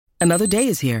Another day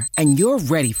is here, and you're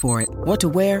ready for it. What to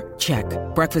wear? Check.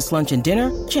 Breakfast, lunch, and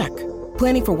dinner? Check.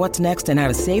 Planning for what's next and how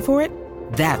to save for it?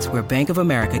 That's where Bank of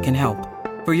America can help.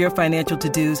 For your financial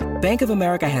to-dos, Bank of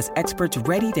America has experts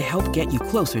ready to help get you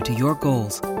closer to your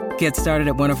goals. Get started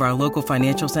at one of our local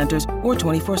financial centers or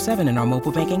 24/7 in our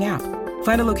mobile banking app.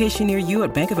 Find a location near you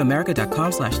at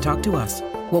bankofamerica.com/talktous.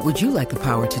 What would you like the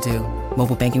power to do?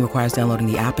 Mobile banking requires downloading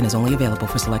the app and is only available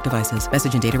for select devices.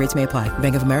 Message and data rates may apply.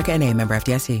 Bank of America N.A., member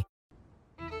FDIC.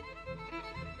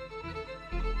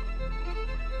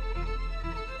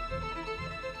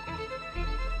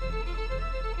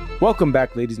 Welcome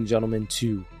back, ladies and gentlemen,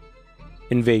 to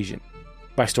Invasion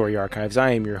by Story Archives. I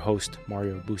am your host,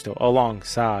 Mario Busto,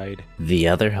 alongside the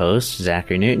other host,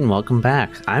 Zachary Newton. Welcome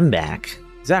back. I'm back.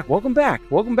 Zach, welcome back.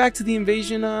 Welcome back to the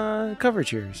Invasion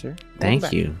coverage here, sir.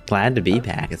 Thank you. Glad to be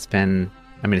back. It's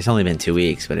only been 2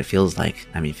 weeks, but it feels like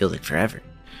forever.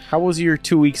 How was your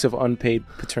 2 weeks of unpaid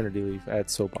paternity leave at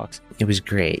Soapbox? It was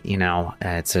great.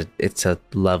 It's a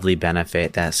lovely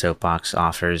benefit that Soapbox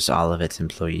offers all of its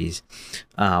employees.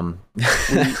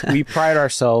 We pride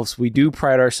ourselves. We do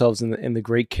pride ourselves in the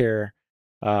great care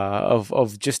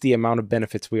of just the amount of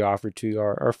benefits we offer to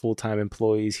our full-time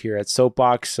employees here at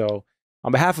Soapbox. So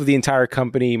on behalf of the entire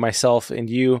company, myself and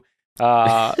you,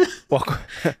 welcome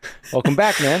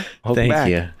back, man. Thank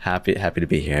you. Happy to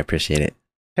be here. I appreciate it.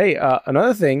 Hey,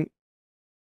 another thing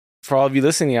for all of you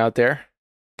listening out there,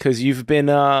 because you've been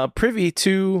privy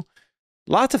to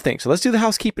lots of things. So let's do the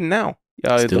housekeeping now.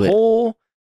 Whole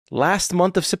last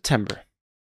month of September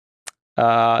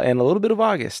and a little bit of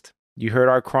August, you heard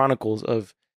our chronicles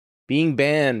of being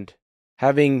banned,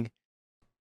 having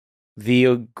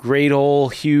the great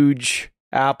old huge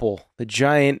Apple, the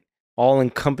giant,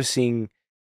 all-encompassing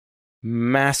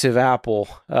massive Apple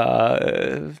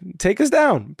take us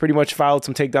down. Pretty much filed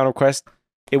some takedown requests.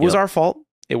 It was our fault.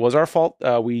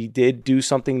 We did do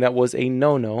something that was a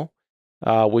no-no,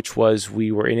 which was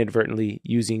we were inadvertently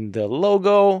using the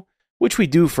logo, which we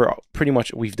do for pretty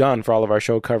much we've done for all of our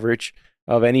show coverage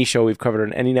of any show we've covered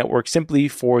on any network, simply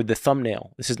for the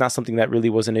thumbnail. This is not something that really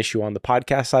was an issue on the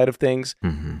podcast side of things.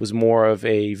 Mm-hmm. It was more of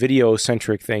a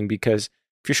video-centric thing, because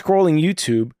if you're scrolling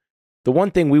YouTube, the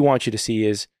one thing we want you to see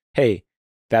is, hey,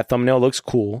 that thumbnail looks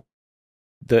cool.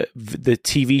 The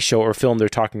TV show or film they're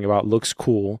talking about looks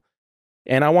cool.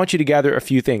 And I want you to gather a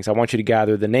few things. I want you to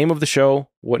gather the name of the show,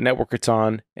 what network it's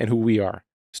on, and who we are,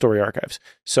 Story Archives.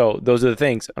 So those are the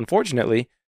things. Unfortunately,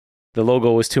 the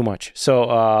logo was too much.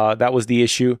 So that was the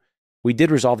issue. We did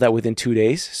resolve that within 2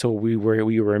 days. So we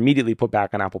were immediately put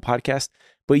back on Apple Podcast.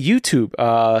 But YouTube,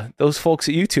 those folks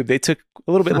at YouTube, they took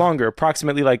a little bit longer,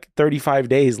 approximately like 35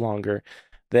 days longer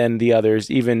than the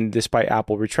others, even despite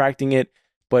Apple retracting it.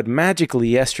 But magically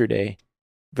yesterday,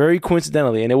 very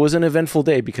coincidentally, and it was an eventful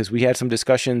day because we had some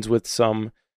discussions with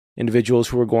some individuals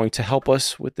who were going to help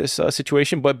us with this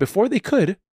situation. But before they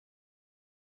could,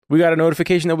 we got a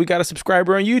notification that we got a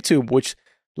subscriber on YouTube, which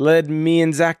led me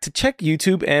and Zach to check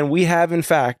YouTube, and we have, in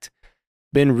fact,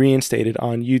 been reinstated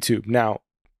on YouTube. Now,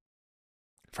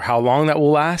 for how long that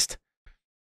will last,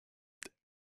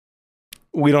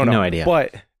 we don't know. No idea.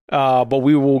 But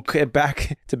we will get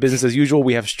back to business as usual.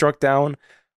 We have struck down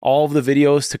all of the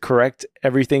videos to correct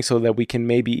everything so that we can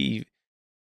maybe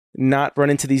not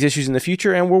run into these issues in the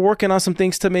future. And we're working on some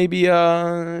things to maybe,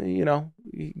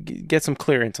 get some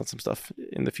clearance on some stuff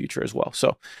in the future as well.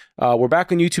 So we're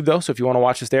back on YouTube, though. So if you want to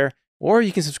watch us there, or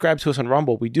you can subscribe to us on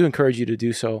Rumble, we do encourage you to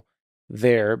do so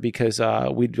there, because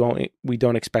we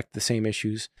don't expect the same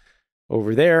issues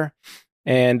over there.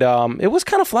 And it was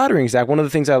kind of flattering, Zach. One of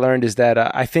the things I learned is that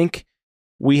I think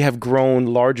we have grown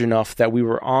large enough that we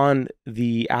were on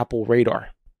the Apple radar.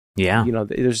 Yeah.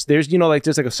 There's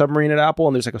like a submarine at Apple,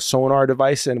 and there's like a sonar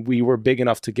device, and we were big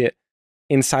enough to get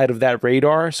inside of that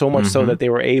radar, so much so that they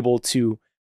were able to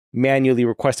manually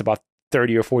request about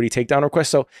 30 or 40 takedown requests.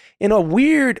 So in a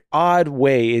weird, odd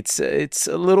way, it's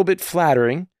a little bit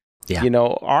flattering. Yeah.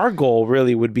 Our goal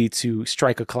really would be to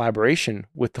strike a collaboration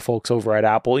with the folks over at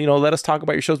Apple. Let us talk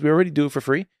about your shows. We already do it for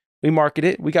free. We market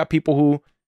it. We got people who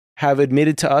have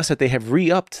admitted to us that they have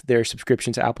re-upped their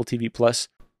subscription to Apple TV Plus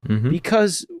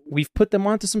because we've put them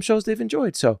onto some shows they've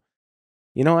enjoyed. So,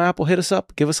 Apple, hit us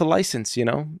up, give us a license,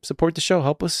 support the show,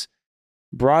 help us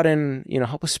broaden,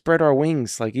 help us spread our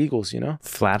wings like eagles,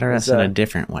 Flatter us in a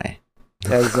different way.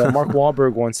 As Mark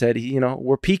Wahlberg once said,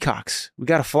 we're peacocks. We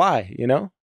got to fly,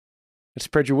 Let's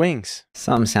spread your wings.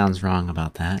 Something sounds wrong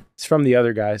about that. It's from The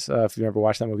Other Guys, if you've ever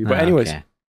watched that movie. But anyways, okay.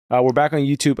 We're back on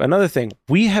YouTube. Another thing,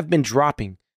 we have been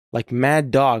dropping, like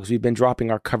mad dogs, we've been dropping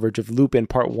our coverage of Lupin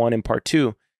Part 1 and Part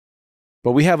 2.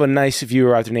 But we have a nice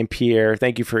viewer out there named Pierre.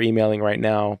 Thank you for emailing right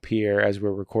now, Pierre, as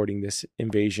we're recording this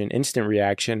Invasion instant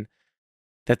reaction,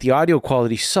 that the audio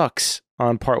quality sucks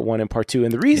on part 1 and part 2.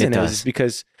 And the reason is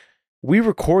because we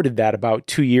recorded that about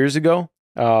 2 years ago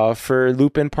for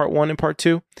Lupin part 1 and part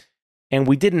 2. And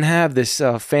we didn't have this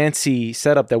fancy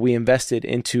setup that we invested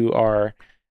into our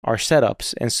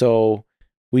setups. And so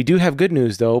we do have good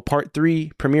news, though. Part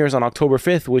 3 premieres on October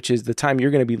 5th, which is the time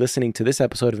you're going to be listening to this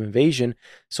episode of Invasion.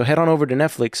 So head on over to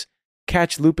Netflix,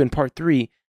 catch Lupin Part 3,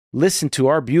 listen to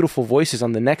our beautiful voices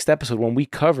on the next episode when we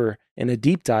cover in a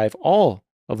deep dive all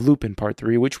of Lupin Part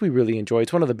 3, which we really enjoy.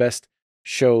 It's one of the best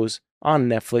shows on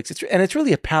Netflix. It's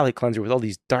really a palate cleanser with all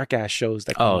these dark-ass shows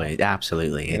that come out.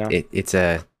 Absolutely. It's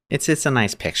a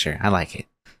nice picture. I like it.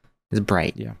 It's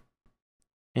bright. Yeah.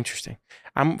 Interesting.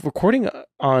 I'm recording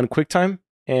on QuickTime,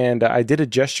 and I did a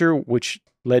gesture which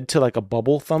led to like a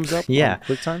bubble thumbs up on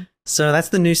QuickTime. So that's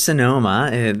the new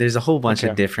Sonoma. There's a whole bunch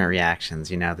of different reactions,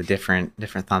 the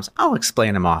different thumbs. I'll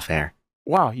explain them off air.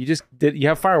 Wow, you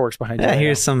have fireworks behind you. Yeah,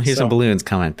 here's some balloons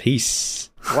coming. Peace.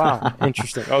 Wow,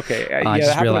 interesting. Okay. I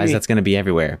just realized that's going to be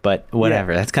everywhere, but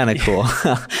whatever. Yeah. That's kind of cool.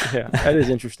 Yeah, that is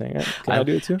interesting. Can I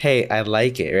do it too? Hey, I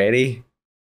like it. Ready?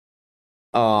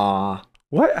 Aw.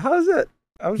 What? How is that?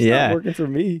 It's not working for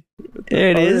me.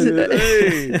 There it is.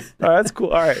 Hey. Oh, that's cool.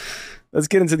 All right. Let's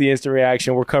get into the instant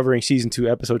reaction. We're covering season 2,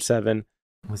 episode 7,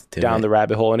 Down the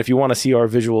Rabbit Hole. And if you want to see our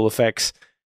visual effects,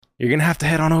 you're going to have to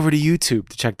head on over to YouTube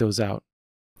to check those out.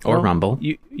 Or Rumble.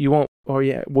 You won't. Oh,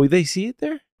 yeah. Will they see it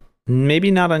there?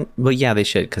 Maybe not on. Well, yeah, they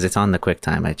should, because it's on the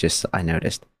QuickTime. I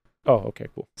noticed. Oh, okay,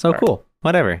 cool. So cool.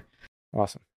 Whatever.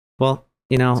 Awesome. Well,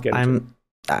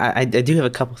 I do have a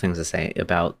couple things to say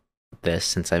about this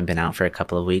since I've been out for a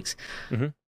couple of weeks. Mm-hmm.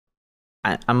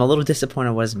 I'm a little disappointed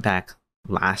I wasn't back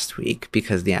last week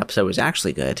because the episode was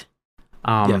actually good.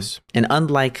 Yes. And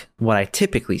unlike what I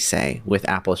typically say with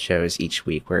Apple shows each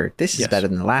week, where this is better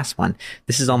than the last one,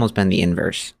 this has almost been the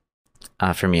inverse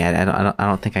for me. I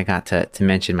don't think I got to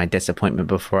mention my disappointment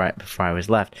before I was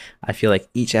left. I feel like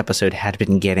each episode had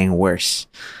been getting worse.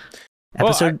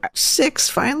 Episode 6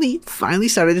 finally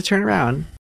started to turn around.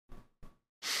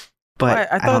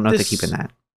 But I don't know if they're keeping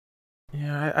that.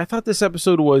 Yeah, I thought this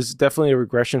episode was definitely a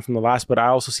regression from the last, but I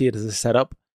also see it as a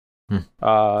setup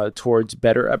towards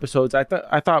better episodes. I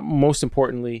thought most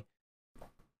importantly,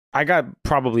 I got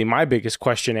probably my biggest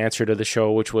question answered to the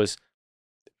show, which was,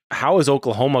 how is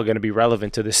Oklahoma going to be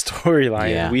relevant to this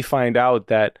storyline? Yeah. We find out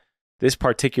that this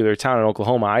particular town in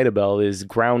Oklahoma, Idabel, is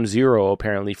ground zero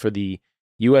apparently for the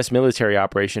U.S. military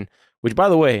operation, which, by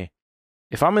the way,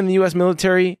 if I'm in the U.S.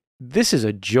 military, this is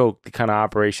a joke, the kind of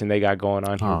operation they got going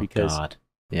on here, because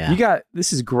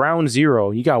this is ground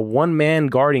zero. You got one man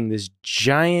guarding this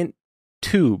giant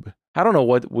tube. I don't know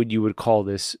what you would call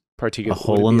this particular. A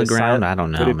hole in the ground? I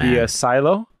don't know, Could it be a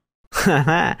silo?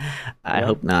 I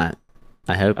hope not.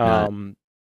 I hope not.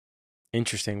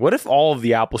 Interesting. What if all of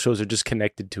the Apple shows are just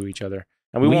connected to each other?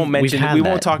 And we won't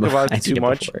talk about it too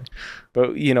much.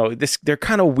 But they're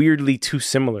kind of weirdly too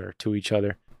similar to each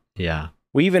other. Yeah.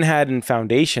 We even had in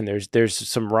Foundation, there's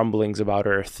some rumblings about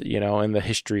Earth, and the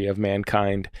history of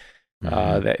mankind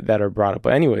that are brought up.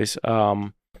 But anyways,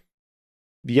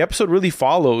 the episode really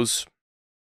follows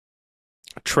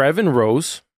Trev and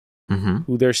Rose,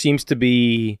 who there seems to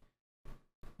be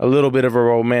a little bit of a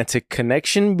romantic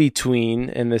connection between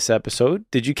in this episode.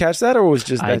 Did you catch that, or was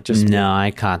that just? No,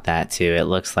 I caught that too. It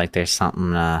looks like there's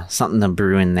something to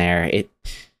brew in there.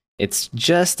 It's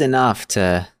just enough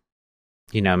to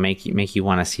make you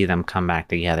want to see them come back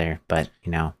together, but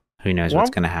who knows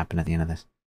what's going to happen at the end of this.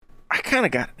 I kind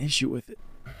of got an issue with it.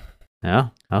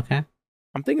 Oh, okay.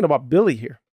 I'm thinking about Billy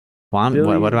here. Well,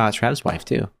 what about Trev's wife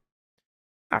too?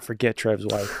 I forget Trev's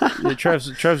wife.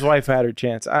 Trev's wife had her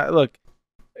chance. Look,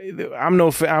 I'm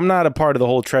not a part of the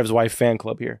whole Trev's wife fan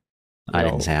club here. I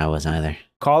didn't say I was either.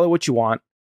 Call it what you want.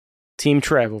 Team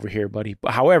Trev over here, buddy.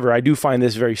 However, I do find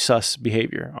this very sus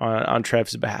behavior on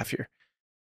Trev's behalf here.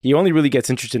 He only really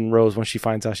gets interested in Rose when she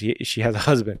finds out she has a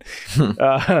husband.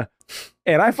 And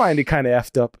I find it kind of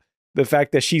effed up, the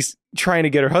fact that she's trying to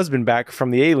get her husband back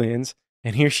from the aliens,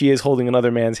 and here she is holding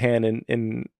another man's hand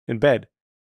in bed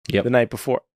the night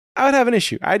before. I would have an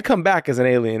issue. I'd come back as an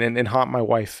alien and haunt my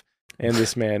wife and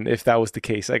this man if that was the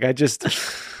case. Like, I just,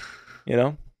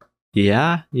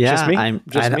 Yeah. Just me?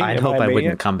 I hope I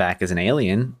wouldn't come back as an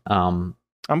alien.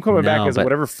 I'm coming back as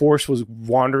whatever force was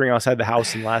wandering outside the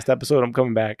house in the last episode. I'm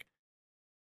coming back.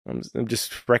 I'm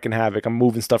just wrecking havoc. I'm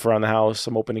moving stuff around the house.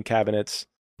 I'm opening cabinets.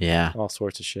 Yeah. All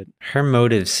sorts of shit. Her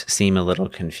motives seem a little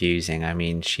confusing. I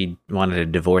mean, she wanted a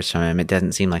divorce from him. It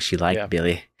doesn't seem like she liked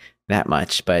Billy that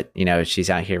much, but she's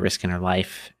out here risking her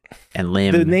life and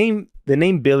limb. the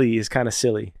name Billy is kind of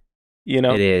silly. You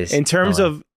know, it is. In terms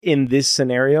of in this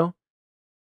scenario,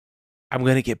 I'm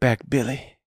gonna get back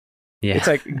Billy. Yeah, it's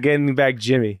like getting back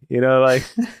Jimmy. You know, like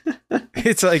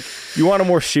it's like you want a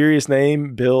more serious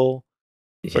name, Bill.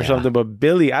 Or something, but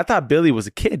Billy, I thought Billy was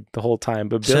a kid the whole time,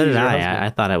 but Billy, so did I.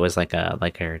 I thought it was like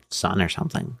her son or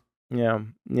something. Yeah,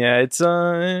 it's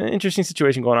an interesting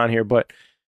situation going on here, but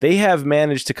they have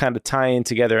managed to kind of tie in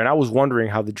together. And I was wondering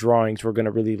how the drawings were going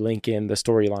to really link in the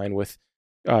storyline with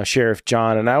Sheriff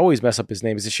John. And I always mess up his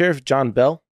name. Is it Sheriff John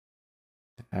Bell?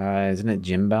 Isn't it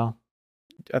Jim Bell?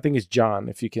 I think it's John.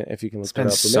 If you can look it up. It's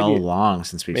been so long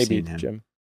since we've seen him. Jim.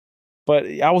 But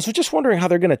I was just wondering how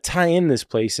they're going to tie in this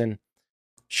place. And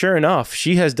sure enough,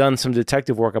 she has done some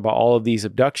detective work about all of these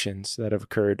abductions that have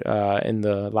occurred in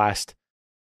the last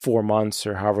 4 months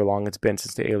or however long it's been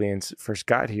since the aliens first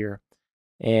got here.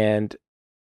 And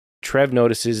Trev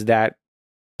notices that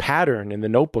pattern in the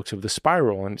notebooks of the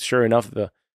spiral. And sure enough,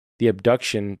 the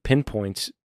abduction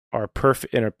pinpoints are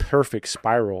perfect in a perfect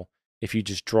spiral if you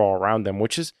just draw around them,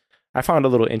 which is, I found a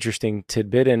little interesting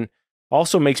tidbit, and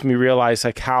also makes me realize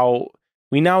like how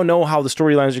we now know how the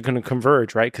storylines are going to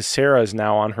converge, right? Because Sarah is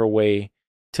now on her way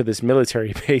to this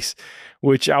military base,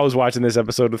 which I was watching this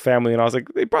episode with family and I was like,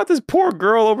 they brought this poor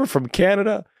girl over from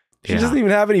Canada. She doesn't even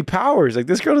have any powers. Like,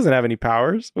 this girl doesn't have any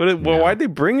powers. Why'd they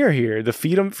bring her here? To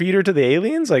feed her to the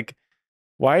aliens? Like,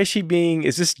 why is she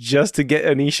is this just to get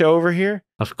Anisha over here?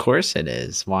 Of course it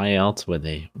is. Why else would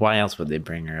they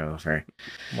bring her over?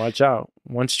 Watch out.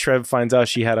 Once Trev finds out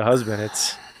she had a husband,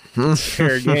 it's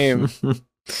fair game.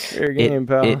 Fair game,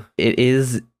 pal. It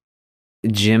is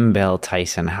Jim Bell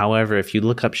Tyson. However, if you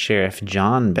look up Sheriff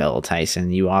John Bell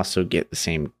Tyson, you also get the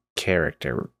same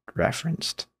character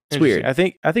referenced. It's weird. I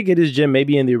think it is Jim.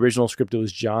 Maybe in the original script it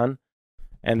was John,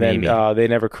 and then they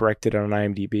never corrected it on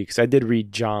IMDb, because I did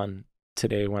read John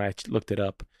today when I looked it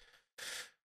up.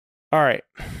 All right.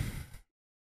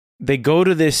 They go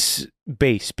to this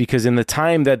base because in the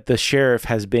time that the sheriff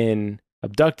has been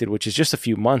abducted, which is just a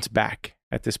few months back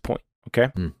at this point, okay?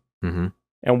 Mm-hmm.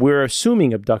 And we're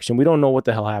assuming abduction. We don't know what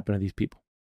the hell happened to these people.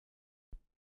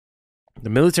 The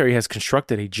military has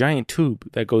constructed a giant tube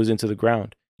that goes into the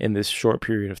ground in this short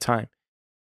period of time.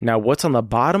 Now, what's on the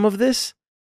bottom of this?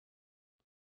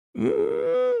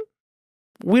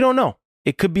 We don't know.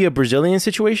 It could be a Brazilian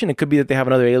situation. It could be that they have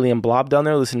another alien blob down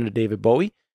there listening to David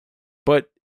Bowie.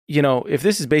 But, you know, if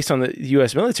this is based on the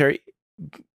U.S. military,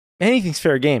 anything's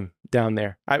fair game down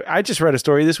there. I just read a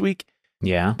story this week.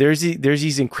 Yeah. There's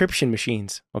these encryption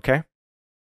machines, okay?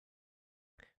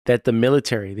 That the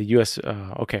military, the U.S.,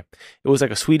 it was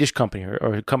like a Swedish company or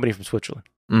a company from Switzerland.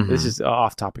 Mm-hmm. This is an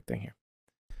off-topic thing here.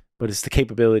 But it's the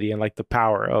capability and like the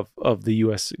power of the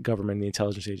U.S. government and the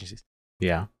intelligence agencies.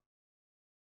 Yeah.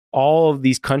 All of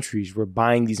these countries were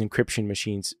buying these encryption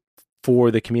machines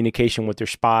for the communication with their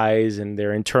spies and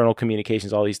their internal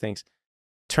communications, all these things.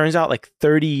 Turns out like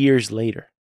 30 years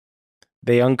later,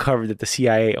 they uncovered that the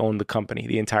CIA owned the company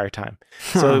the entire time.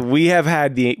 So we have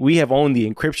owned the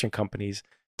encryption companies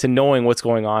to knowing what's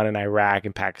going on in Iraq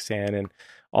and Pakistan and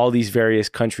all these various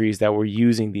countries that were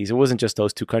using these. It wasn't just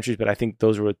those two countries, but I think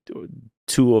those were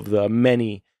two of the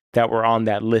many that were on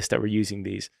that list that were using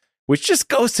these, which just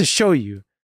goes to show you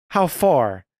how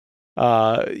far,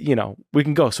 we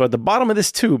can go. So at the bottom of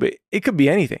this tube, it could be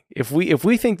anything. If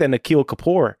we think that Nikhil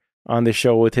Kapoor on this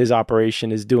show with his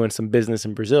operation is doing some business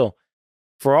in Brazil,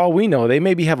 for all we know, they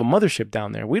maybe have a mothership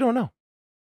down there. We don't know.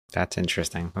 That's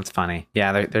interesting. That's funny.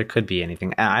 Yeah, there could be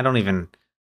anything. I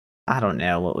don't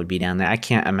know what would be down there. I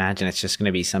can't imagine it's just going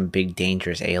to be some big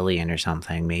dangerous alien or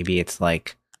something. Maybe it's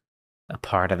like a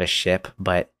part of a ship,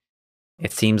 but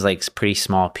it seems like pretty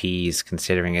small peas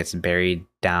considering it's buried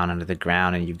down under the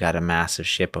ground and you've got a massive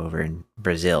ship over in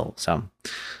Brazil. So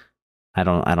I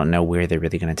don't know where they're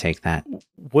really going to take that.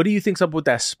 What do you think's up with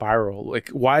that spiral? Like,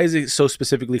 why is it so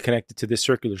specifically connected to this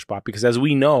circular spot? Because as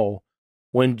we know,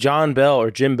 when John Bell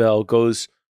or Jim Bell goes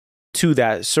to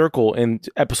that circle in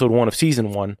episode 1 of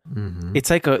season 1, mm-hmm. it's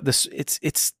like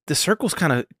it's the circle's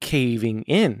kind of caving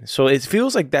in. So it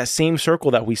feels like that same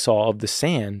circle that we saw of the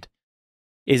sand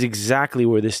is exactly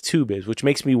where this tube is, which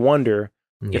makes me wonder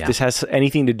if this has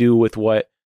anything to do with what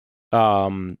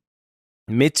Mitsuki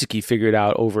figured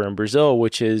out over in Brazil,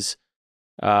 which is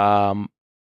the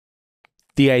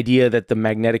idea that the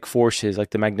magnetic forces,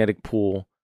 like the magnetic pull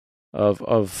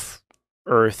of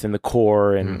Earth and the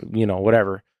core and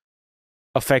whatever,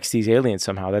 affects these aliens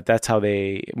somehow. That's how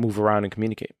they move around and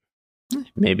communicate.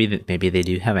 Maybe they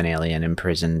do have an alien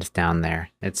imprisoned down there.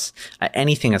 It's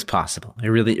anything is possible. It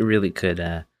really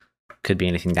could could be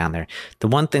anything down there. The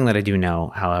one thing that I do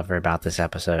know, however, about this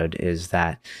episode is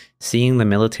that seeing the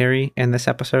military in this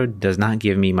episode does not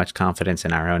give me much confidence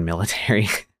in our own military.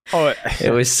 Oh,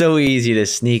 it was so easy to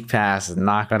sneak past and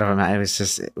knock out of them. It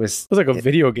was like a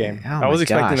video game. I was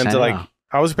expecting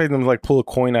them to pull a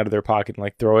coin out of their pocket and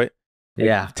like throw it.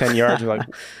 Like 10 yards. You're like,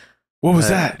 what was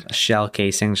that? Shell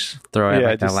casings, throw it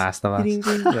like The Last of Us. Ding,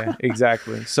 ding. Yeah,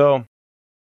 exactly. So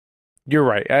you're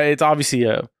right. It's obviously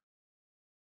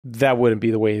that wouldn't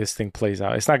be the way this thing plays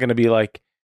out. It's not going to be like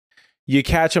you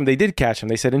catch them. They did catch them.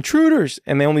 They said intruders,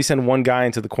 and they only send one guy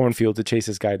into the cornfield to chase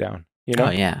this guy down. You know?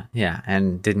 Oh yeah,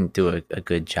 and didn't do a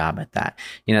good job at that.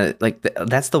 You know, like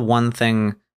that's the one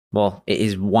thing. Well, it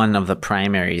is one of the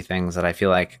primary things that I feel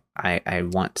like I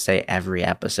want to say every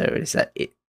episode is that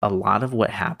a lot of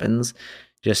what happens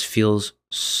just feels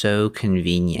so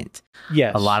convenient.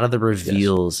 Yes. A lot of the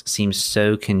reveals seem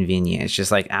so convenient. It's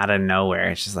just like out of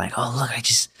nowhere. It's just like, oh, look, I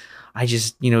just,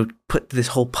 put this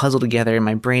whole puzzle together in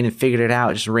my brain and figured it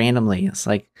out just randomly. It's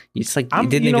like it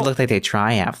didn't even look like they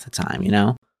try half the time, you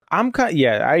know?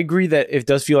 I agree that it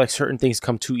does feel like certain things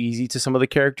come too easy to some of the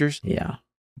characters. Yeah.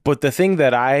 But the thing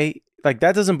that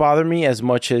that doesn't bother me as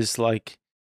much as like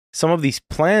some of these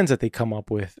plans that they come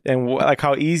up with and like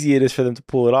how easy it is for them to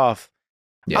pull it off.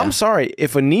 Yeah. I'm sorry,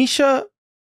 if Anisha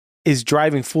is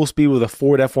driving full speed with a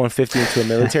Ford F-150 into a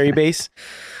military base,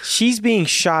 she's being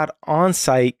shot on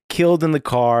sight, killed in the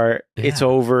car. Yeah. It's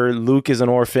over. Luke is an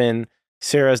orphan.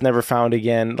 Sarah's never found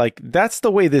again. Like, that's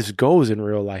the way this goes in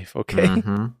real life, okay?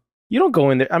 Mm-hmm. You don't go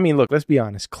in there. I mean, look, let's be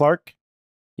honest. Clark,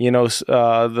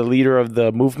 the leader of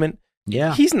the movement,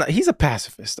 he's a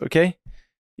pacifist, okay?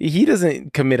 He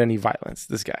doesn't commit any violence,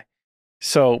 this guy.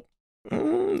 So,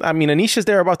 I mean, Anisha's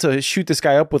there about to shoot this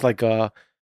guy up with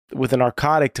with a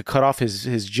narcotic to cut off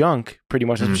his junk, pretty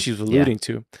much. That's what she was alluding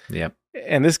to. Yep.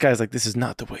 And this guy's like, this is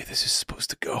not the way this is supposed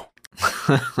to go.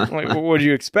 Like, what do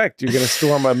you expect? You're going to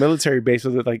storm a military base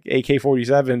with like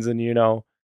AK-47s and, you're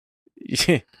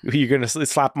going to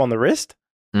slap him on the wrist?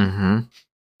 Mm-hmm.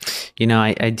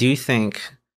 I do think,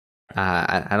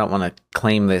 I don't want to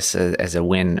claim this as a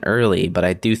win early, but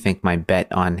I do think my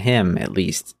bet on him, at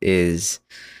least, is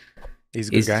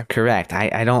guy. Correct.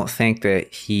 I don't think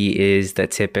that he is the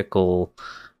typical,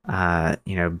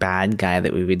 bad guy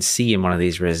that we would see in one of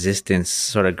these resistance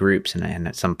sort of groups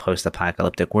in some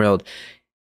post-apocalyptic world.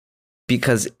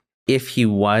 Because if he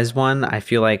was one, I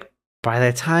feel like by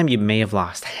the time you may have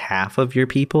lost half of your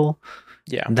people,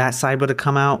 that side would have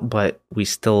come out, but we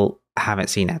still haven't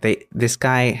seen that. This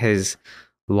guy has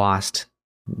lost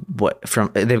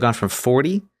they've gone from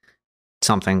 40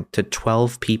 something to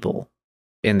 12 people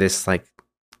in this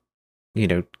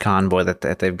convoy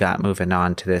that they've got moving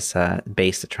on to this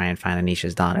base to try and find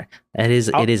Anisha's daughter. It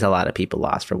is a lot of people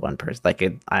lost for one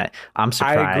person. I'm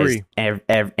surprised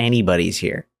anybody's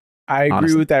here. I agree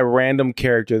honestly. With that random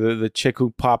character, the chick who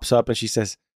pops up and she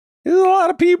says, "There's a lot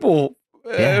of people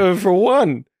for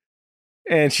one,"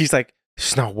 and she's like,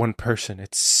 "It's not one person,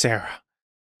 it's Sarah."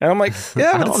 And I'm like,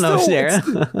 yeah, I don't know, Sarah.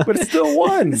 But it's still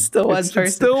one. It's still one person.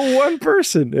 It's still one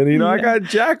person. And, I got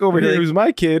Jack over here who's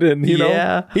my kid. And, he's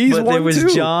but one, there was too.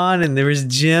 John and there was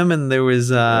Jim and there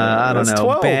was, I don't know,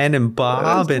 12. Ben and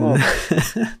Bob. And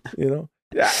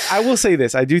I will say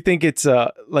this. I do think it's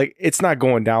it's not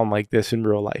going down like this in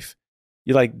real life.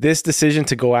 You this decision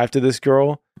to go after this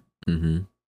girl. Mm-hmm.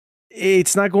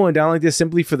 It's not going down like this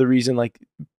simply for the reason,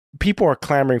 people are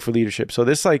clamoring for leadership. So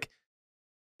this,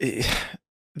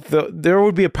 there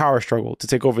would be a power struggle to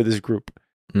take over this group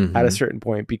at a certain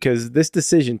point, because this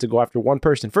decision to go after one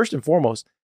person, first and foremost,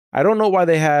 I don't know why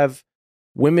they have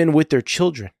women with their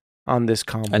children on this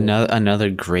combo. Another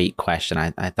great question.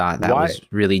 I thought that was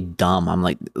really dumb. I'm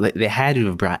like, they had to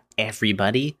have brought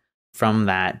everybody from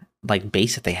that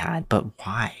base that they had, but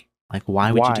why?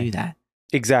 Why would you do that?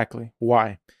 Exactly.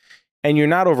 Why? And you're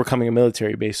not overcoming a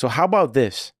military base. So how about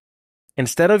this?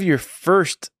 Instead of your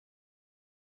first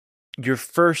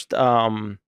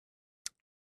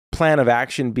plan of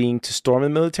action being to storm the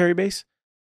military base,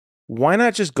 why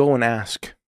not just go and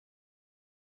ask?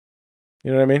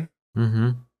 You know what I mean? Mm-hmm.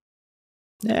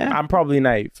 Yeah. I'm probably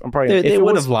naive. They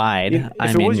would have lied.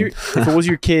 If it was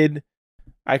your kid,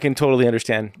 I can totally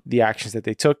understand the actions that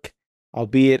they took.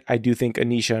 Albeit, I do think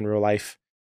Anisha in real life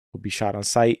would be shot on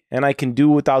sight. And I can do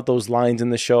without those lines in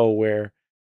the show where,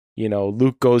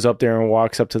 Luke goes up there and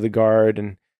walks up to the guard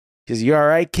and he says, "You all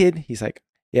right, kid?" He's like,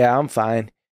 "Yeah, I'm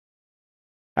fine.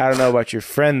 I don't know about your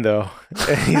friend, though."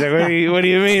 And he's like, what do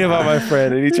you mean about my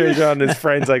friend? And he turns around and his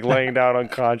friend's laying down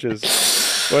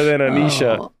unconscious. Or then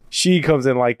Anisha, she comes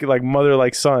in like mother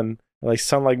like son, like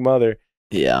son like mother.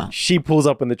 Yeah. She pulls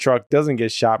up in the truck, doesn't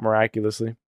get shot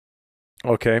miraculously.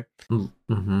 Okay.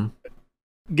 Mm-hmm.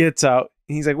 Gets out.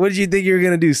 He's like, what did you think you were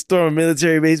going to do? Storm a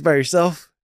military base by yourself?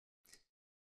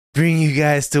 Bring you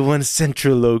guys to one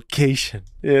central location.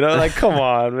 You know, like, come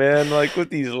on, man. Like, with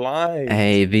these lines.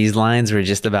 Hey, these lines were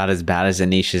just about as bad as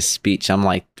Anisha's speech. I'm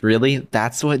like, really?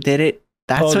 That's what did it?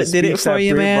 That's what did it for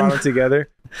you, man? Brought them together.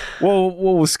 Well,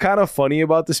 what was kind of funny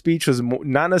about the speech was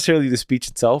not necessarily the speech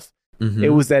itself. Mm-hmm. It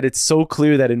was that it's so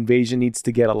clear that Invasion needs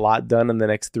to get a lot done in the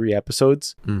next 3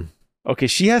 episodes. Okay,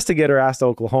 she has to get her ass to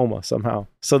Oklahoma somehow.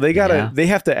 So they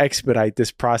have to expedite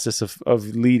this process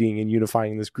of leading and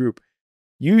unifying this group.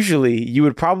 Usually, you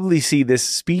would probably see this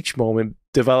speech moment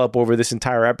develop over this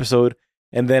entire episode,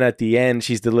 and then at the end,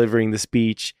 she's delivering the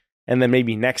speech, and then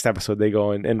maybe next episode they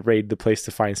go and raid the place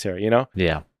to find Sarah, you know?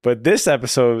 Yeah. But this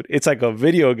episode, it's like a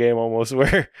video game almost,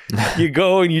 where you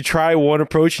go and you try one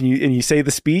approach and you say the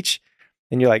speech,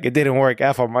 and you're like, it didn't work.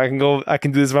 F them. I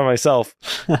can do this by myself.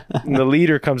 And the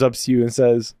leader comes up to you and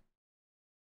says,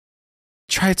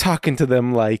 try talking to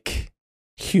them like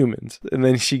humans. And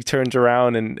then she turns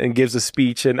around and gives a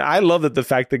speech. And I love that the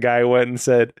fact the guy went and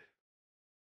said,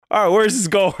 all right, where's this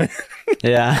going?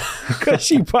 Yeah. Because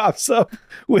she pops up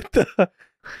with the,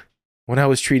 when I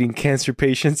was treating cancer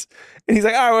patients. And he's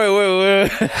like, all right,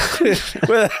 wait.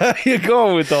 Where the hell are you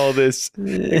going with all this?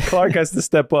 And Clark has to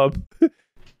step up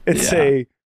and say,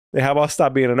 hey, how about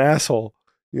stop being an asshole,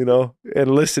 you know, and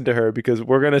listen to her, because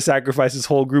we're going to sacrifice this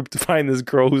whole group to find this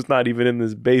girl who's not even in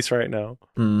this base right now.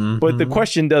 Mm-hmm. But the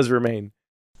question does remain,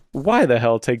 why the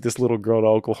hell take this little girl to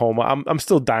Oklahoma? I'm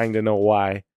still dying to know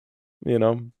why, you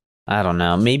know? I don't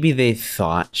know. Maybe they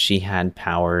thought she had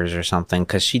powers or something,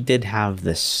 because she did have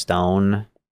the stone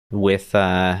with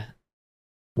her.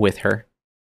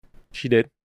 She did.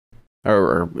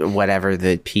 Or whatever,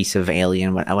 the piece of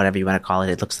alien, whatever you want to call it.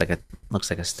 It looks like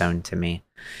a stone to me.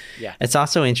 Yeah. It's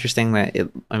also interesting that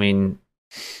in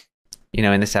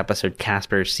this episode,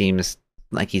 Casper seems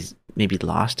like he's maybe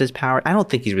lost his power. I don't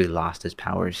think he's really lost his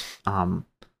powers. I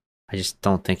just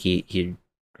don't think he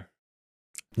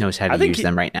knows how to use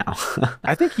them right now.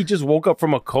 I think he just woke up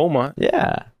from a coma.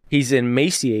 Yeah. He's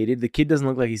emaciated. The kid doesn't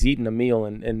look like he's eaten a meal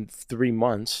in 3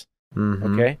 months.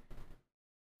 Mm-hmm. Okay.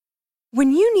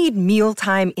 When you need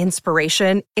mealtime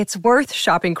inspiration, it's worth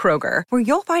shopping Kroger, where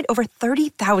you'll find over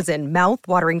 30,000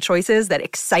 mouth-watering choices that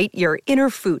excite your inner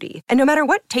foodie. And no matter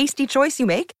what tasty choice you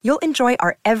make, you'll enjoy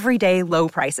our everyday low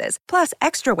prices, plus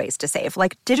extra ways to save,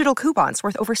 like digital coupons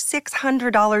worth over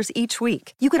 $600 each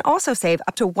week. You can also save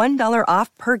up to $1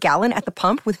 off per gallon at the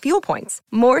pump with fuel points.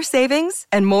 More savings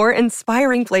and more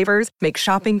inspiring flavors make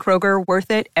shopping Kroger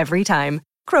worth it every time.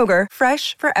 Kroger,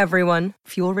 fresh for everyone.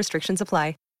 Fuel restrictions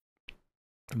apply.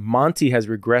 Monty has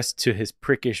regressed to his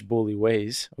prickish bully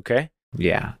ways, okay?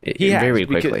 Yeah, very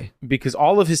quickly. Because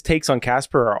all of his takes on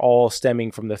Casper are all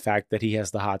stemming from the fact that he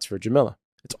has the hots for Jamila.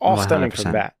 It's all 100%. Stemming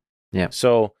from that. Yeah.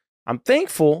 So I'm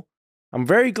thankful. I'm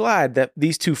very glad that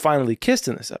these two finally kissed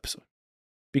in this episode.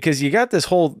 Because you got this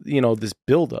whole, this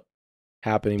buildup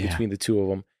happening between the two of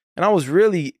them. And I was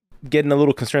really getting a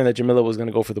little concerned that Jamila was going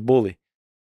to go for the bully.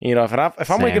 If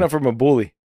I'm waking up from a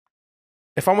bully,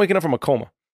 if I'm waking up from a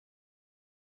coma,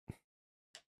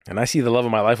 and I see the love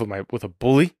of my life with a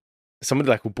bully, somebody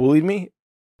like who bullied me,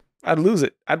 I'd lose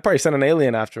it. I'd probably send an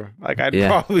alien after him. Like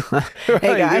probably.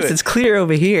 Hey guys, it's clear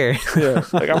over here. Yeah,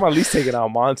 like I'm at least taking out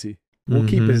Monty. We'll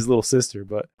keep his little sister,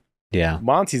 but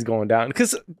Monty's going down,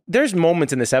 because there's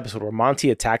moments in this episode where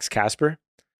Monty attacks Casper.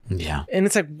 Yeah, and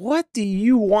it's like, what do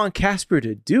you want Casper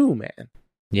to do, man?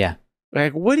 Yeah,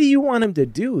 like what do you want him to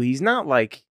do? He's not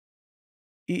like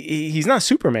he's not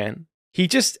Superman. He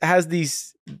just has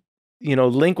these.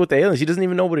 Link with the aliens. He doesn't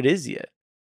even know what it is yet.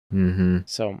 Mm-hmm.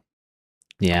 So,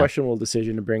 questionable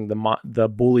decision to bring the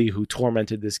bully who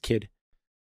tormented this kid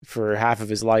for half of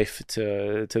his life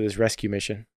to this rescue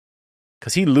mission,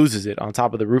 because he loses it on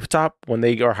top of the rooftop when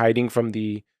they are hiding from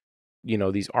the,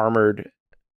 these armored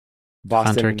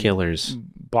Boston hunter killers.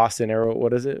 Boston Arrow.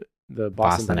 What is it? The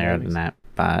Boston Aerodynamics.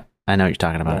 But I know what you're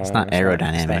talking about. It's not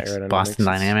aerodynamics. Boston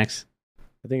Dynamics.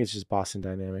 I think it's just Boston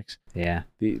Dynamics. Yeah.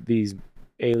 These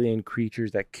alien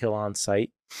creatures that kill on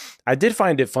sight. I did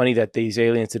find it funny that these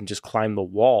aliens didn't just climb the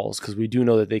walls, because we do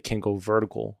know that they can go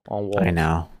vertical on walls. I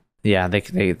know. Yeah,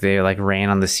 they like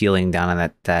ran on the ceiling down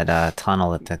in that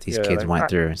tunnel that these kids went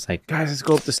through. It's like, guys, let's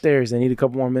go up the stairs. They need a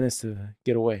couple more minutes to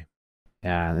get away.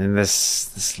 Yeah, and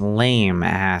this lame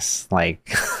ass like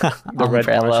the red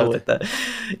umbrella with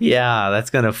that's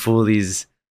gonna fool these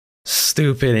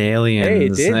stupid aliens. Hey,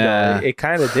 it did. It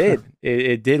kind of did.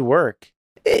 It did work.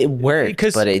 It worked,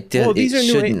 but it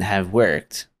shouldn't have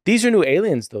worked. These are new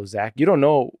aliens, though, Zach. You don't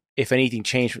know if anything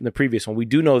changed from the previous one. We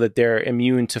do know that they're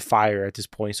immune to fire at this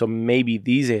point, so maybe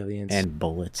these aliens and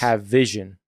bullets have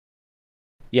vision.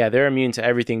 Yeah, they're immune to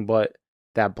everything but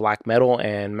that black metal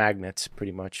and magnets,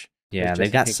 pretty much. Yeah,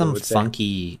 they've got some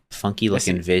funky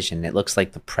looking vision. It looks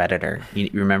like the Predator. You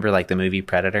remember like the movie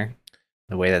Predator?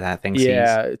 The way that thing sees?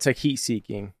 Yeah, it's like heat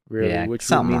seeking, really. Yeah,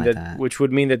 which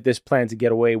would mean that this plan to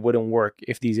get away wouldn't work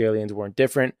if these aliens weren't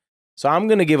different. So I'm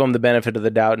going to give them the benefit of the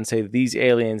doubt and say that these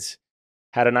aliens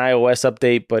had an iOS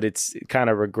update, but it kind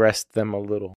of regressed them a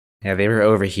little. Yeah, they were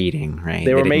overheating, right?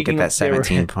 They didn't get that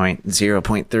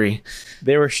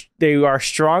 17.0.3. They are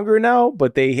stronger now,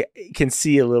 but they can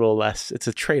see a little less. It's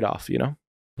a trade-off, you know?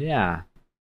 Yeah.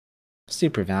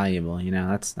 Super valuable, you know?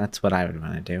 That's what I would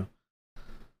want to do.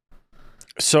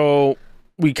 So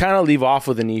we kind of leave off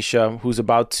with Anisha, who's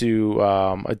about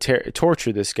to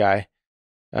torture this guy,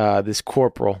 this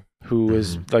corporal, who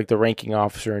is like the ranking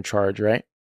officer in charge, right?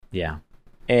 Yeah.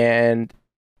 And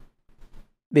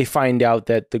they find out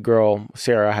that the girl,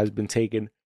 Sarah, has been taken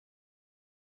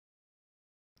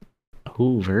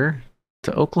over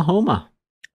to Oklahoma.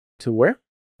 To where?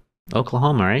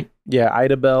 Oklahoma, right? Yeah,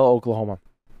 Idabel, Oklahoma.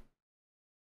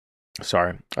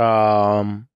 Sorry.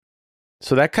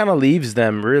 So that kind of leaves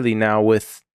them really now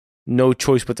with no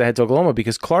choice but to head to Oklahoma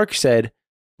because Clark said,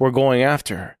 we're going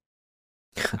after her.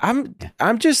 I'm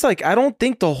just like, I don't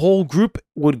think the whole group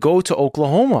would go to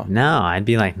Oklahoma. No, I'd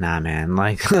be like, nah, man.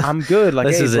 Like, I'm good. Like,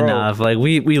 this is enough. Like,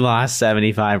 we lost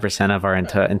 75% of our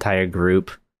entire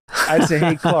group. I'd say,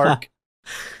 hey, Clark.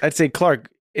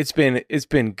 It's been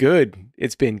good.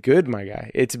 It's been good, my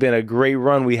guy. It's been a great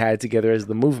run we had together as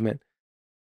the movement.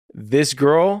 This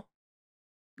girl,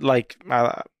 like,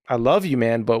 I love you,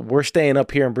 man, but we're staying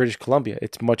up here in British Columbia.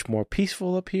 It's much more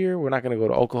peaceful up here. We're not going to go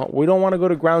to Oklahoma. We don't want to go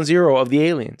to ground zero of the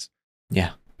aliens.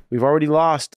 Yeah. We've already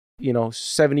lost,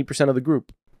 70% of the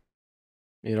group.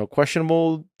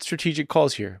 Questionable strategic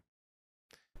calls here.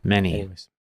 Many. Anyways.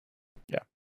 Yeah.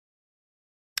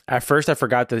 At first, I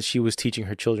forgot that she was teaching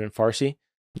her children Farsi.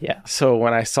 Yeah. So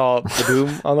when I saw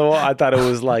Badoom on the wall, I thought it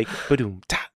was like Badoom.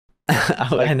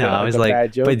 I know. I was like,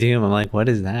 Badoom. I'm like, what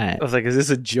is that? I was like, is this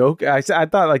a joke? I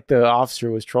thought like the officer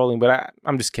was trolling, but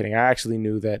I'm just kidding. I actually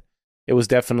knew that it was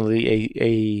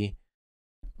definitely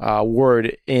a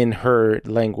word in her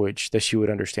language that she would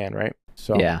understand, right?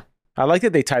 So yeah, I like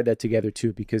that they tied that together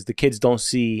too, because the kids don't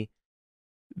see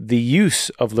the use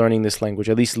of learning this language.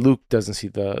 At least Luke doesn't see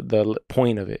the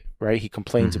point of it, right? He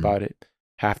complains about it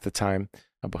half the time,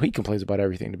 but he complains about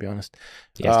everything, to be honest.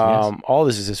 Yes. All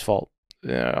this is his fault.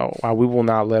 We will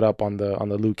not let up on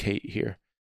the Luke hate here,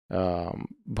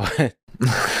 but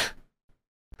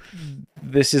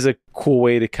this is a cool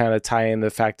way to kind of tie in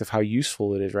the fact of how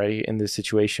useful it is, right? In this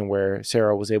situation where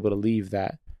Sarah was able to leave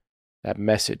that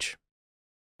message.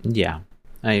 Yeah,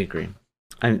 I agree.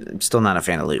 I'm still not a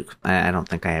fan of Luke. I don't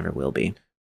think I ever will be.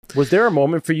 Was there a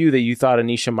moment for you that you thought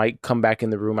Anisha might come back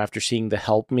in the room after seeing the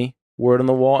 "help me" word on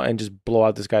the wall and just blow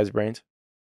out this guy's brains?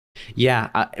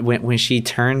 Yeah, when she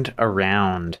turned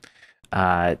around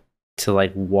to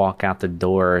like walk out the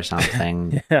door or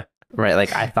something, yeah. Right?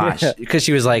 Like I thought, because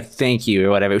she was like, "Thank you" or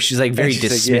whatever. She's like very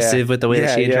dismissive with the way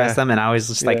that she addressed them, and I was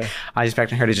just like, I was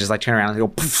expecting her to just like turn around and go,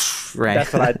 poof, right?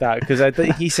 That's what I thought, because I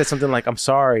thought he said something like, "I'm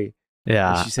sorry."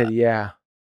 Yeah, and she said, "Yeah,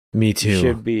 me too."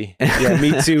 Should be. Yeah,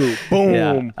 me too. Boom.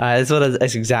 Yeah.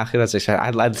 That's exactly what I said.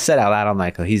 I said out loud, I'm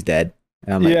like, "Oh, he's dead."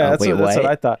 And I'm like, that's what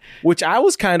I thought. Which I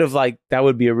was kind of like, that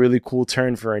would be a really cool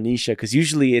turn for Anisha, because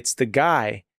usually it's the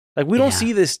guy. Like, we don't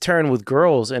see this turn with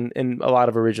girls in a lot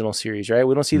of original series, right?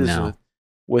 We don't see this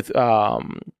with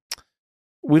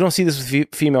we don't see this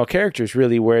with female characters,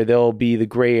 really, where they'll be the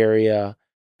gray area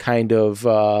kind of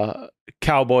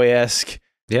cowboy-esque,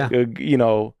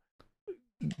 gray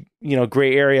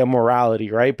area morality,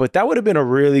 right? But that would have been a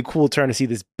really cool turn to see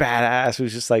this badass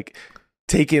who's just like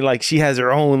taking, like, she has her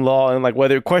own law, and like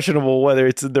whether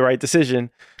it's the right decision,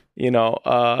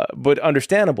 but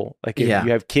understandable. Like, if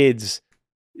you have kids,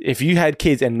 if you had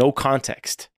kids and no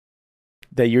context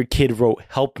that your kid wrote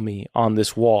 "help me" on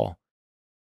this wall,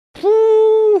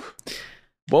 woo,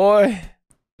 boy,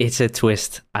 it's a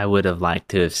twist I would have liked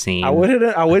to have seen. I wouldn't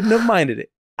have minded it.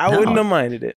 I wouldn't have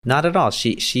minded it. Not at all.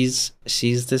 She's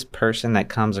this person that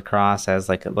comes across as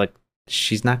like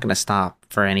she's not going to stop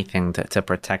for anything to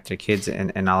protect her kids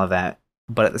and all of that.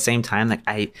 But at the same time, like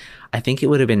I think it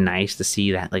would have been nice to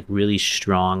see that like really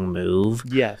strong move,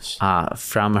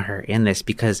 from her in this,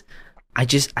 because I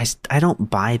don't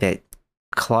buy that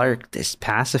Clark, this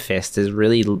pacifist, is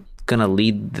really gonna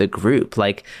lead the group.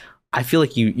 Like, I feel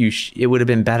like it would have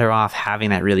been better off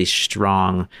having that really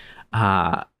strong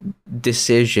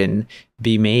decision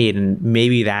be made, and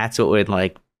maybe that's what would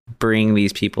like bring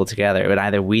these people together. It would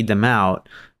either weed them out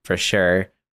for sure,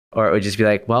 or it would just be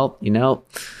like, well,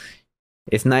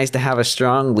 it's nice to have a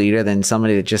strong leader than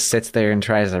somebody that just sits there and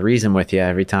tries to reason with you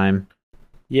every time.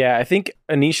 Yeah, I think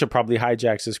Anisha probably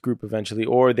hijacks this group eventually,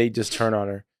 or they just turn on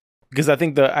her. Because I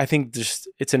think just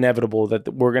it's inevitable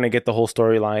that we're gonna get the whole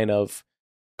storyline of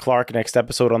Clark next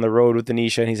episode on the road with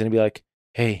Anisha, and he's gonna be like,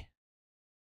 "Hey,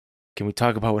 can we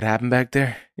talk about what happened back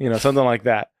there?" Something like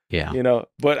that. Yeah.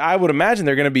 But I would imagine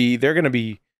they're gonna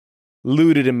be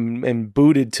looted and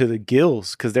booted to the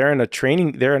gills because they're in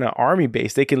an army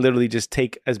base. They can literally just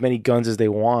take as many guns as they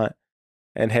want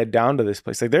and head down to this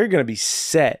place. Like they're gonna be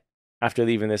set after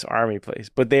leaving this army place.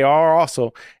 But they are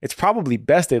also, it's probably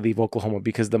best they leave Oklahoma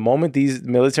because the moment these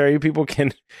military people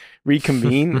can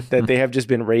reconvene that they have just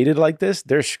been raided like this,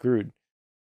 they're screwed.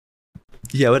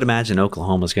 Yeah, I would imagine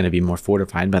Oklahoma's going to be more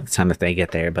fortified by the time that they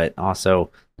get there, but also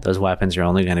those weapons are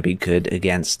only going to be good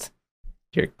against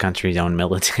your country's own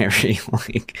military.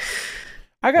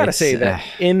 I gotta say that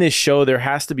in this show, there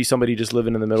has to be somebody just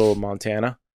living in the middle of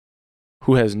Montana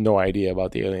who has no idea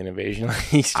about the alien invasion.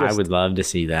 I would love to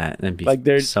see that. That'd be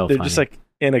they're funny. Just like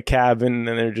in a cabin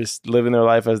and they're just living their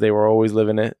life as they were always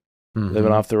living it,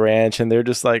 living off the ranch, and they're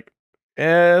just like,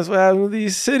 yeah, that's what happens with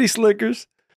these city slickers.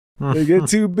 They get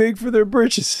too big for their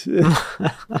britches.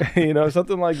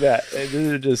 Something like that.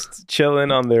 They're just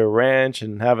chilling on their ranch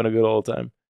and having a good old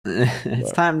time.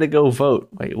 It's time to go vote.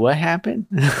 Wait, what happened?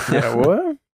 Yeah,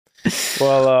 what?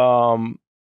 Well,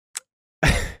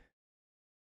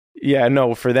 yeah,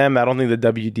 no, for them, I don't think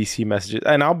the WDC messages,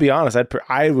 and I'll be honest,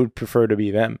 I would prefer to be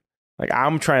them. Like,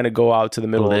 I'm trying to go out to the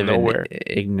middle of nowhere.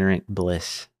 Ignorant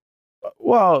bliss.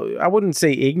 Well, I wouldn't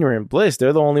say ignorant bliss.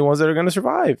 They're the only ones that are going to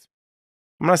survive.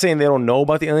 I'm not saying they don't know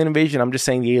about the alien invasion. I'm just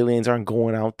saying the aliens aren't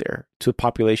going out there to a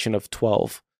population of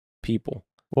 12 people.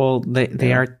 Well,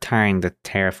 they are trying to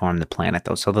terraform the planet,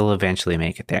 though, so they'll eventually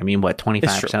make it there. I mean,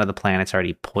 25% of the planet's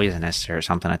already poisonous or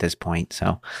something at this point,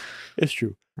 so... It's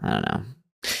true. I don't know.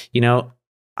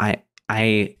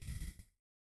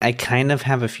 I kind of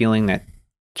have a feeling that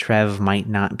Trev might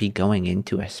not be going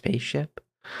into a spaceship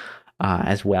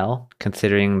as well,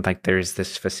 considering like there's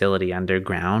this facility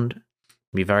underground.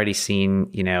 We've already seen,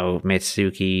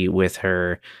 Mitsuki with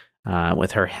her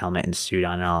helmet and suit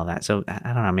on and all of that. So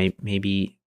I don't know,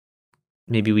 maybe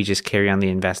we just carry on the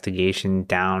investigation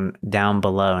down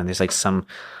below, and there's like some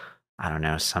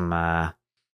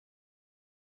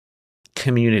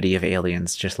community of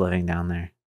aliens just living down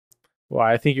there. Well,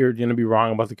 I think you're going to be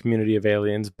wrong about the community of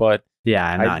aliens, but yeah,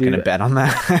 I'm not going to bet on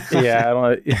that. Yeah,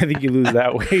 I think you lose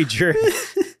that wager.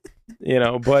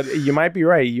 But you might be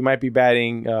right. You might be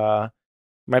batting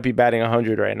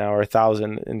 100 right now, or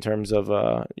 1,000 in terms of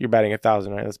you're batting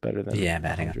 1,000, right? That's better than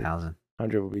batting 1,000.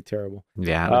 100 would be terrible.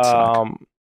 Yeah, it would suck.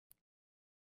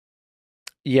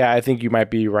 Yeah, I think you might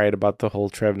be right about the whole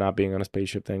Trev not being on a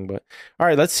spaceship thing. But all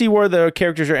right, let's see where the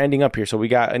characters are ending up here. So we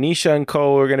got Anisha and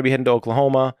co are going to be heading to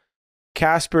Oklahoma.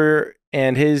 Casper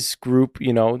and his group,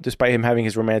 despite him having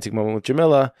his romantic moment with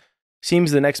Jamila,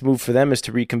 seems the next move for them is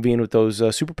to reconvene with those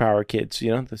superpower kids,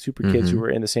 the super kids who were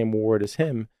in the same ward as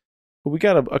him. But we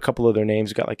got a couple other names.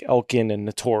 We got like Elkin and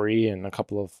Notori and a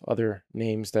couple of other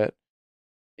names that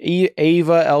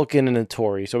Ava, Elkin, and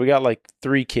Notori. So we got like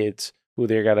 3 kids who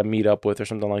they got to meet up with or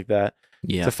something like that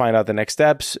to find out the next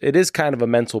steps. It is kind of a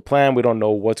mental plan. We don't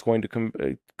know what's going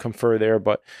to confer there,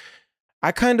 but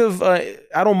I kind of, I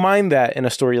don't mind that in a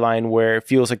storyline where it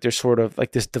feels like there's sort of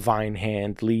like this divine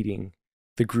hand leading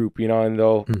the group, and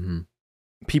though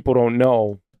people don't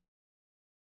know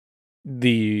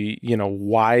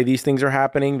why these things are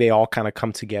happening, they all kind of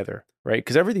come together, right?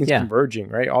 Because everything's converging,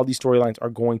 right? All these storylines are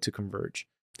going to converge.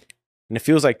 And it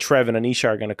feels like Trev and Anisha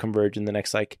are going to converge in the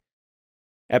next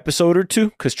episode or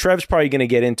 2, because Trev's probably going to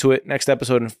get into it next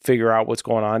episode and figure out what's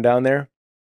going on down there,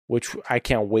 which I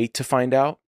can't wait to find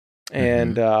out.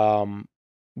 And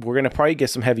we're going to probably get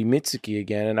some heavy Mitsuki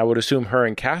again, and I would assume her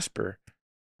and Casper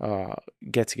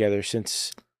get together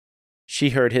since she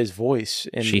heard his voice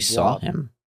in she the saw blob. Him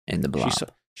in the blob.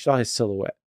 She saw his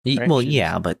silhouette. Right?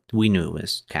 But we knew it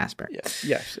was Casper.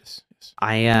 Yes.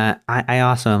 I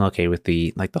also am okay with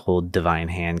the whole divine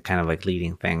hand kind of like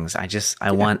leading things.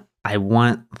 I want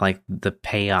like the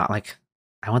payoff,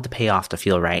 I want the payoff to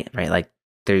feel right? Like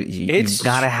you've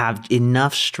got to have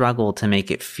enough struggle to make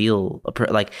it feel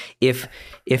like if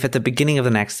at the beginning of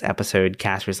the next episode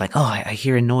Casper's like, oh, I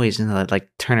hear a noise, and like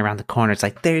turn around the corner, it's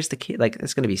like there's the kid. Like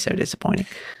it's going to be so disappointing.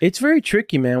 It's very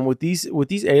tricky, man, with these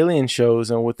alien shows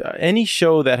and with any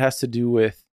show that has to do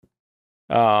with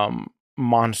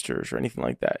monsters or anything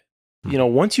like that.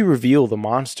 Once you reveal the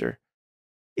monster,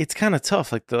 it's kind of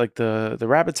tough, like the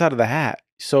rabbit's out of the hat.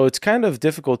 So it's kind of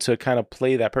difficult to kind of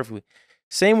play that perfectly.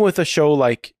 Same with a show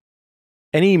like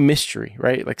any mystery,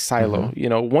 right? Like Silo.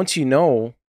 Once you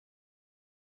know,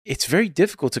 it's very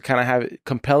difficult to kind of have it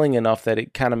compelling enough that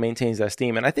it kind of maintains that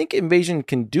steam. And I think Invasion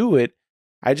can do it.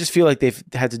 I just feel like they've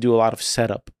had to do a lot of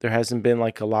setup. There hasn't been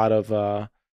like a lot of, it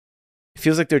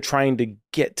feels like they're trying to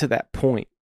get to that point,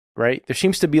 right? There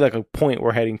seems to be like a point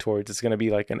we're heading towards. It's going to be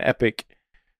like an epic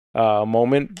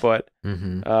moment. But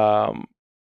I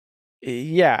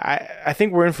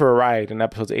think we're in for a ride in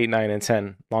episodes 8, 9, and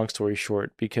 10, long story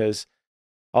short, because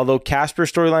although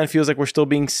Casper's storyline feels like we're still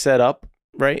being set up,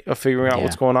 right, of figuring out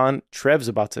what's going on, Trev's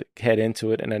about to head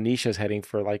into it, and Anisha's heading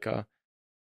for like a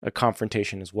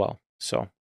confrontation as well. So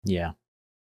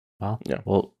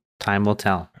well, time will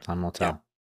tell.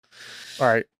 All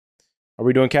right, are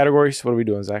we doing categories? What are we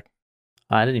doing, Zach?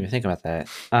 I didn't even think about that.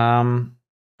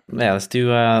 Let's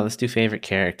do favorite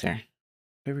character.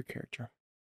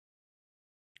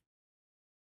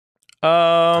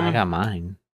 I got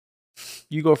mine.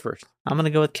 You go first. I'm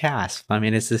gonna go with Casp. I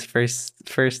mean, it's his first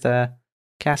Casper.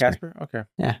 Casper? Okay.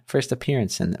 Yeah, first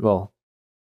appearance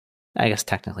I guess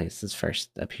technically it's his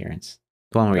first appearance.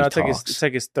 The one where he talks. It's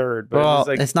like his third. But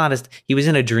it's not his. He was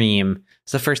in a dream.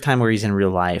 It's the first time where he's in real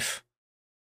life.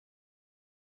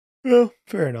 Well,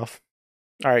 fair enough.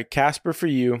 All right, Casper for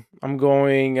you. I'm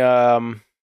going. Man,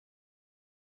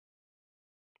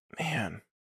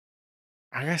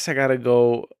 I guess I gotta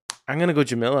go. I'm gonna go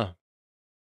Jamila.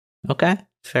 Okay,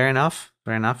 fair enough.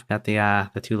 Got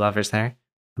the two lovers there.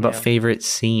 About favorite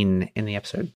scene in the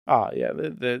episode? Oh yeah,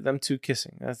 them two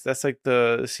kissing. That's like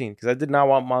the scene, because I did not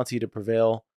want Monty to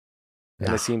prevail,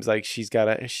 and it seems like she's got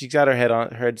her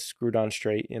head screwed on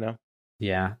straight.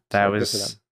 Yeah, that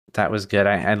was good.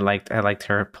 I liked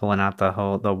her pulling out the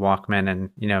Walkman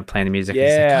and playing the music.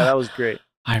 Yeah, that was great.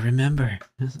 I remember.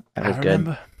 That was good.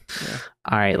 Yeah.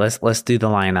 All right, let's do the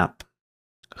lineup.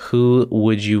 Who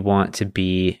would you want to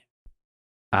be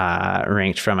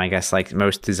ranked from, I guess, like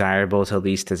most desirable to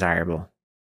least desirable?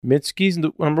 Mitsuki's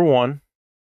number 1.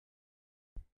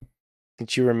 And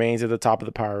she remains at the top of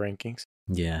the power rankings.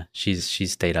 Yeah,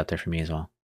 she's stayed up there for me as well.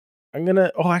 I'm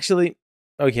gonna I'm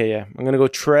gonna go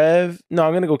Trev. No,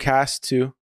 I'm gonna go Cass 2.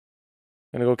 I'm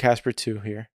gonna go Casper 2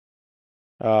 here.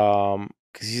 Because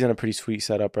he's in a pretty sweet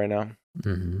setup right now.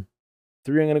 3, I'm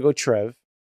gonna go Trev.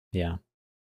 Yeah.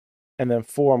 And then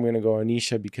 4, I'm going to go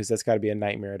Anisha, because that's got to be a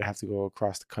nightmare to have to go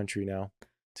across the country now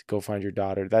to go find your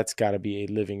daughter. That's got to be a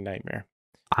living nightmare.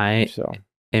 I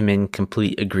am in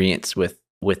complete agreement with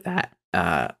that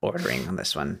ordering on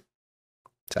this one.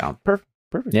 So perfect.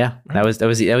 Yeah, that was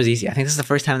easy. I think this is the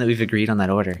first time that we've agreed on that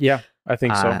order. Yeah, I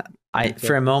think so.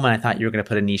 For a moment, I thought you were going to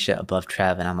put Anisha above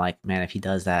Trev, and I'm like, man, if he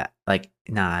does that, like,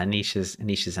 nah, Anisha's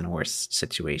in a worse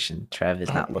situation. Trev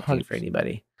is not looking for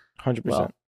anybody.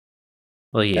 100%.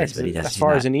 Well, yes, but he doesn't. As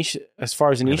far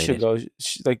as Anisha goes,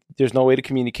 there's no way to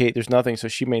communicate. There's nothing, so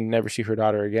she may never see her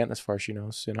daughter again, as far as she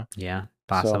knows. Yeah,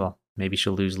 possible. So, maybe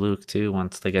she'll lose Luke too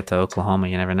once they get to Oklahoma.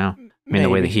 You never know. I mean, the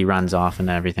way that he runs off and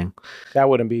everything. That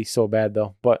wouldn't be so bad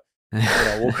though. But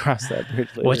we'll cross that bridge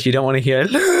later. What you don't want to hear,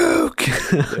 Luke.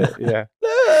 Yeah.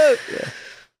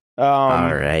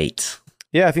 All right.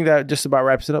 Yeah, I think that just about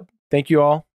wraps it up. Thank you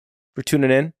all for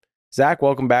tuning in. Zach,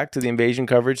 welcome back to the Invasion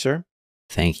coverage, sir.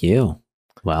 Thank you.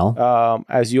 Well,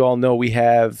 as you all know, we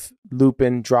have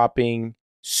Lupin dropping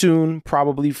soon,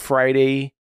 probably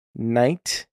Friday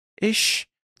night-ish.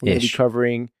 We're going to be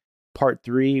covering part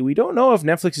 3. We don't know if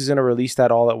Netflix is going to release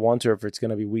that all at once or if it's going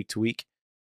to be week to week.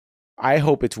 I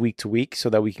hope it's week to week so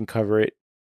that we can cover it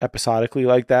episodically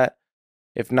like that.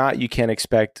 If not, you can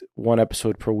expect 1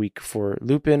 episode per week for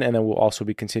Lupin, and then we'll also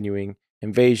be continuing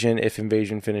Invasion. If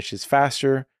Invasion finishes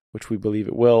faster, which we believe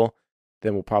it will,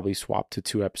 then we'll probably swap to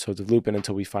 2 episodes of Lupin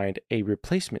until we find a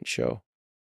replacement show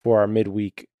for our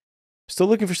midweek. Still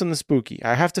looking for something spooky.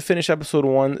 I have to finish episode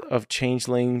 1 of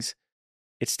Changelings.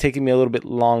 It's taking me a little bit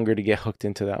longer to get hooked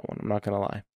into that one. I'm not going to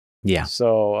lie. Yeah.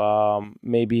 So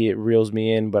maybe it reels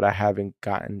me in, but I haven't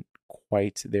gotten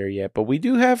quite there yet. But we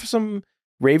do have some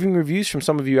raving reviews from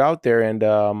some of you out there. And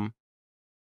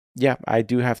I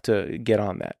do have to get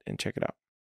on that and check it out.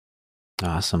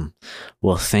 Awesome.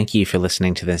 Well, thank you for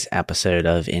listening to this episode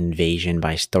of Invasion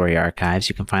by Story Archives.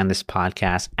 You can find this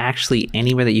podcast actually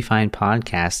anywhere that you find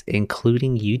podcasts,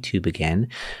 including YouTube again.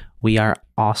 We are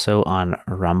also on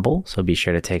Rumble, so be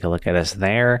sure to take a look at us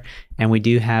there. And we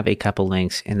do have a couple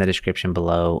links in the description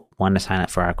below. One to sign up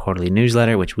for our quarterly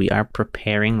newsletter, which we are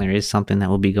preparing. There is something that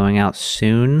will be going out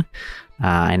soon.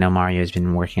 I know Mario has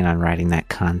been working on writing that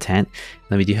content.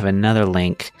 Then we do have another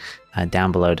link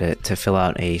down below to fill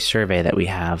out a survey that we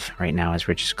have right now as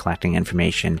we're just collecting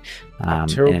information in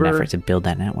an effort to build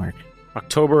that network.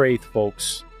 October 8th,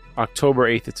 folks. October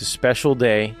 8th. It's a special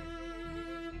day.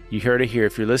 You heard it here.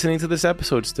 If you're listening to this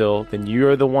episode still, then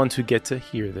you're the ones who get to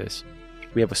hear this.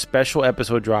 We have a special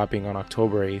episode dropping on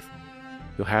October 8th.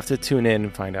 You'll have to tune in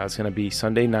and find out. It's going to be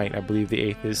Sunday night. I believe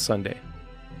the 8th is Sunday.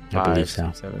 I believe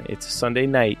so. 7, it's a Sunday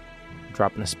night. We're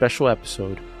dropping a special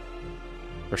episode.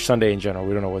 Or Sunday in general.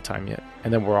 We don't know what time yet.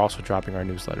 And then we're also dropping our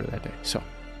newsletter that day. So,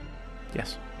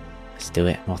 yes. Let's do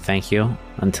it. Well, thank you.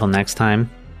 Until next time.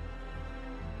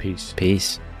 Peace.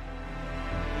 Peace.